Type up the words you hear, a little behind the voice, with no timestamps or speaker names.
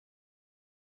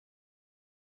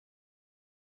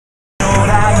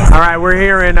right, we're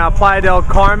here in Playa del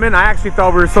Carmen. I actually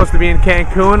thought we were supposed to be in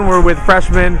Cancun. We're with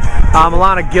freshman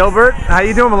Milana Gilbert. How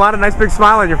you doing, Milana? Nice big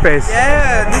smile on your face.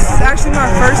 Yeah, this is actually my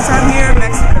first time here in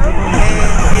Mexico,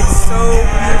 and it's so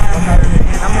beautiful.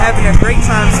 And I'm having a great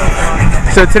time so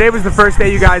far. So today was the first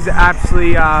day you guys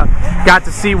actually got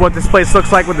to see what this place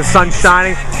looks like with the sun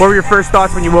shining. What were your first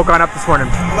thoughts when you woke on up this morning?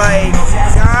 Like,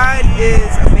 God is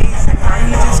amazing.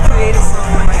 He just created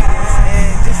something like this,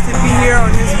 and just to be here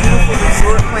on this beautiful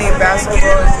resort playing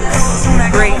basketball is just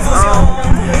great.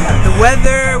 The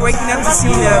weather, waking up to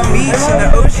see the beach and the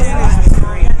ocean is just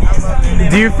great. I love it.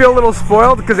 Do you feel a little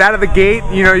spoiled because out of the gate,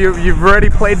 you know, you've already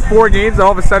played 4 games, and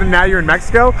all of a sudden now you're in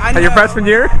Mexico at your freshman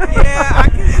year? Yeah,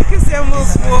 you can say I'm a little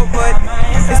spoiled, but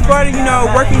it's part of, you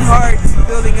know, working hard,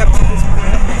 building up to this point.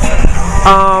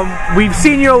 We've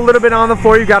seen you a little bit on the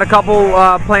floor. You got a couple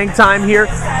playing time here.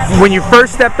 When you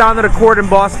first stepped onto the court in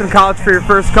Boston College for your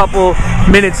first couple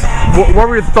minutes, what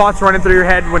were your thoughts running through your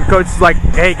head when coach was like,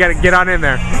 "Hey, get on in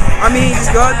there"? I mean,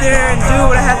 just go out there and do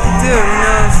what I have to do. You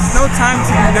know, it's no time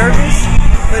to be nervous,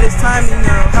 but it's time to, you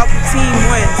know, help the team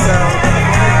win. So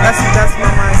that's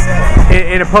my mindset.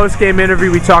 In a post-game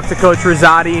interview, we talked to Coach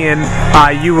Irizarry,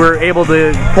 and you were able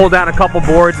to pull down a couple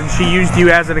boards, and she used you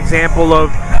as an example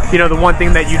of, you know, the one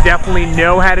thing that you definitely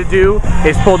know how to do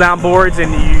is pull down boards,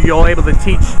 and you're able to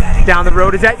teach down the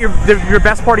road. Is that your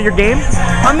best part of your game?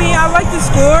 I mean, I like to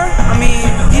score. I mean,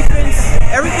 defense,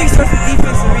 everything starts with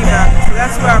defense and rebound, so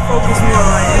that's where I focus more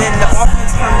on, and then the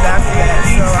offense comes after that.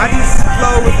 So I just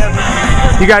flow with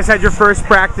everything. You guys had your first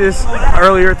practice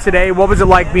earlier today. What was it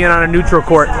like being on a neutral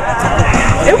court?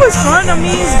 It was fun. I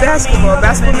mean, it's basketball.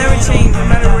 Basketball never changes no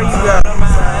matter where you go.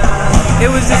 It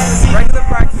was just regular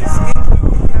practice.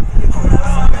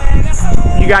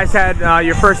 You guys had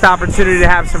your first opportunity to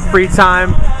have some free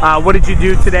time. What did you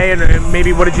do today, and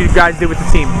maybe what did you guys do with the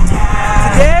team?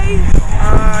 Today,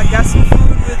 I got some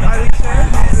food with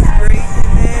Irizarry. It was great.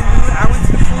 And then I went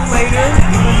to the pool later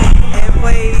and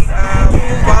played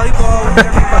volleyball with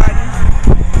everybody.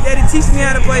 They had to teach me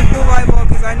how to play pool volleyball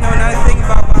because I know not a thing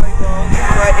about volleyball,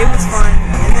 but it was fun.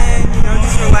 And then, you know,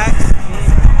 just relaxed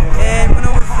and went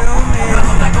over film, and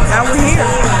now we're here.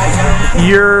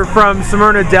 You're from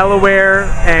Smyrna, Delaware,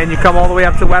 and you come all the way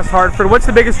up to West Hartford. What's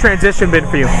the biggest transition been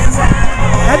for you?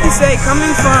 I have to say,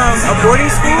 coming from a boarding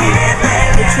school,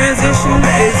 the transition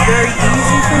is very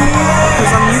easy for me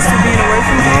because I'm used to being away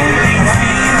from home.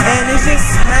 And it's just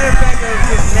a matter of fact of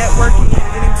just networking and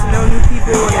getting to know new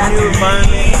people in a new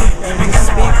environment and just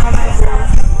being comfortable,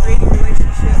 creating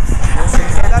relationships. So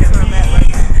that's where I'm at right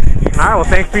now. All right, well,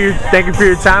 thank you for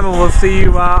your time, and we'll see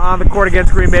you on the court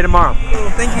against Green Bay tomorrow.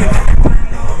 Cool, thank you.